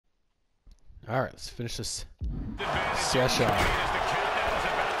All right, let's finish this session.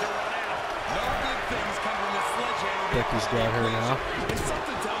 Becky's got her now.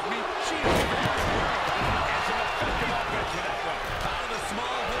 Something tells me she is and some effective offense with that one. Out of the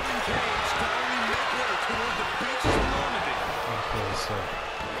small holding cage to only make way toward the beaches of Normandy. Okay, so.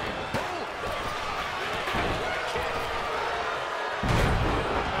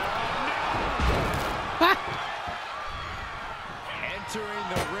 Entering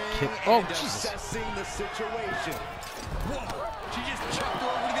the ring and assessing the situation. Whoa, she just chucked her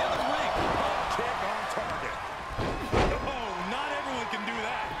over to the other ring. Kick on target. Oh, not everyone can do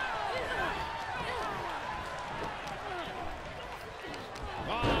that.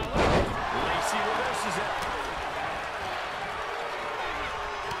 Lacey reverses it.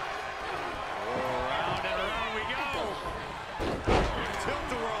 Round and around we go.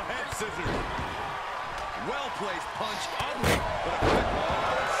 Tilt-a-whirl head scissors. Well-placed punch, ugly, but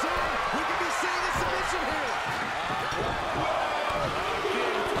soon we could be seeing a submission here.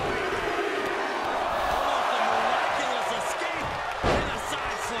 Almost a miraculous escape and a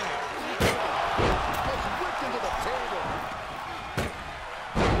side slam. Just whipped into the table.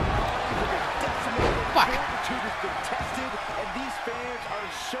 Fortitude has been tested, and these fans are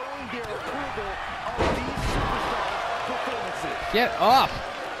showing their approval of these superstars' performances. Get off!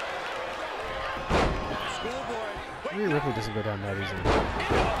 Rhea Ripley doesn't go down that easily.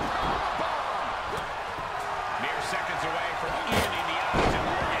 Mere seconds away from evening the odds in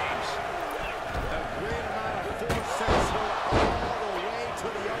War Games. A great amount of force sends her all the way to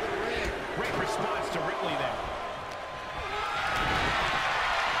the other ring. Great response to Ripley there.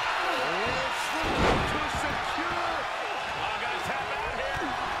 To secure. Oh, got to tap out here.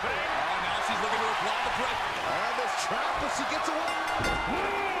 Oh, now she's looking to apply the pressure. Oh, this trap, but she gets away.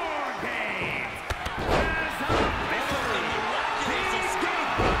 War Games.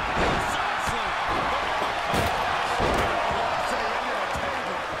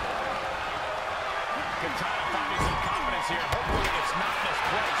 Here. Hopefully it's not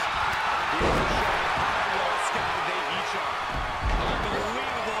misplaced. These are showing how well scouted they each are.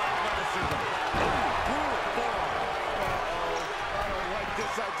 Unbelievable athleticism. Brutal form. I don't like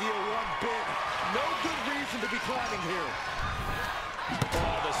this idea one bit. No good reason to be climbing here.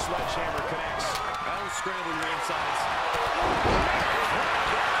 Oh, the sledgehammer connects. That was scrambling insides.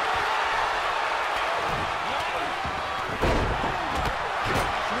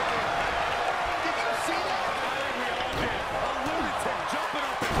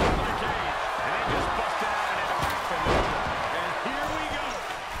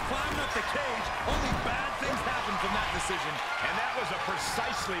 And that was a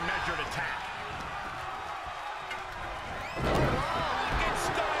precisely measured attack. It's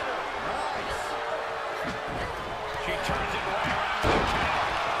Steiner. Nice. She turns it right around with a count.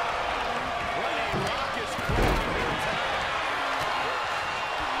 What a raucous crowd here tonight.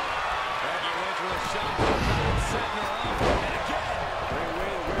 Becky Lynch with a shot. Setting her up. And again. Great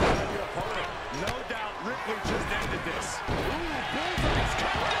way to wear down your opponent. No doubt Ripley just ended this. Ooh, bullseye's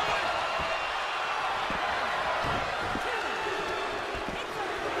coming.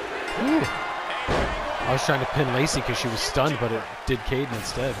 Ooh. I was trying to pin Lacey because she was stunned, but it did Caden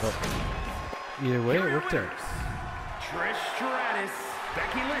instead. But either way, it worked out. Trish Stratus,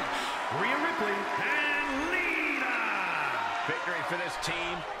 Becky Lynch, Rhea Ripley, and Lita. Victory for this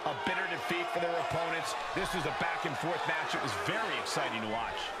team, a bitter defeat for their opponents. This was a back-and-forth match. It was very exciting to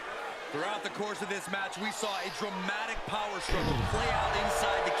watch. Throughout the course of this match, we saw a dramatic power struggle play out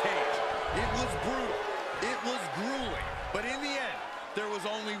inside the cage. It was brutal. It was grueling. But in the end, there was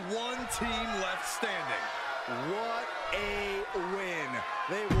only one team left standing. What a win.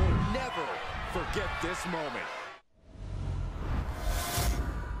 They will never forget this moment.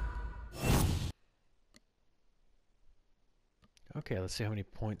 Okay, let's see how many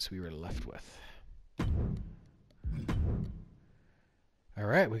points we were left with. All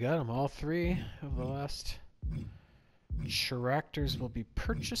right, we got them. All three of the last characters will be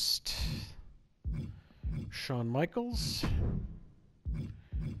purchased. Shawn Michaels.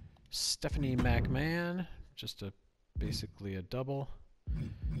 Stephanie McMahon, just basically a double,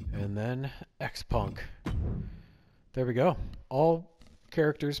 and then X-Punk. There we go. All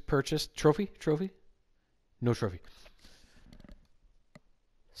characters purchased. Trophy? No trophy.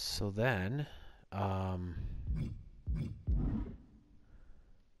 So then,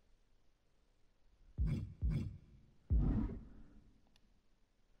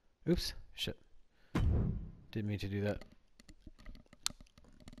 oops, shit. Didn't mean to do that.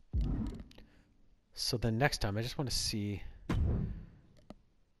 So then next time, I just want to see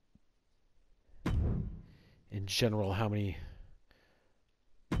in general how many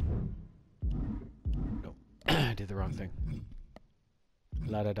I did the wrong thing.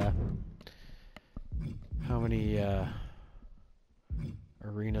 La da da. How many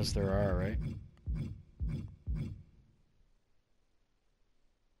arenas there are, right?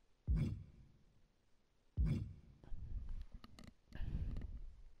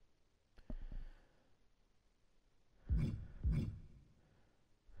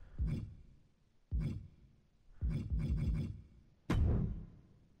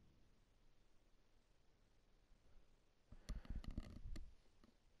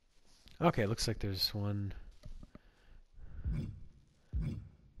 Okay, looks like there's one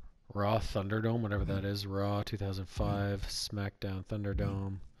Raw Thunderdome, whatever that is. Raw 2005, SmackDown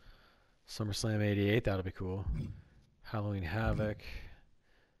Thunderdome, SummerSlam 88, that'll be cool. Halloween Havoc,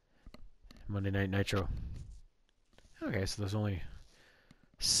 Monday Night Nitro. Okay, so there's only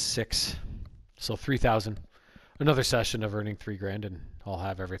 6. So 3,000. Another session of earning $3,000 and I'll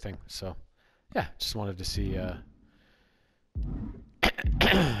have everything. So, yeah, just wanted to see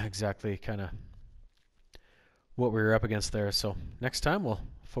exactly kind of what we were up against there. So next time we'll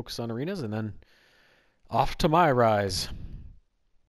focus on arenas and then off to my rise.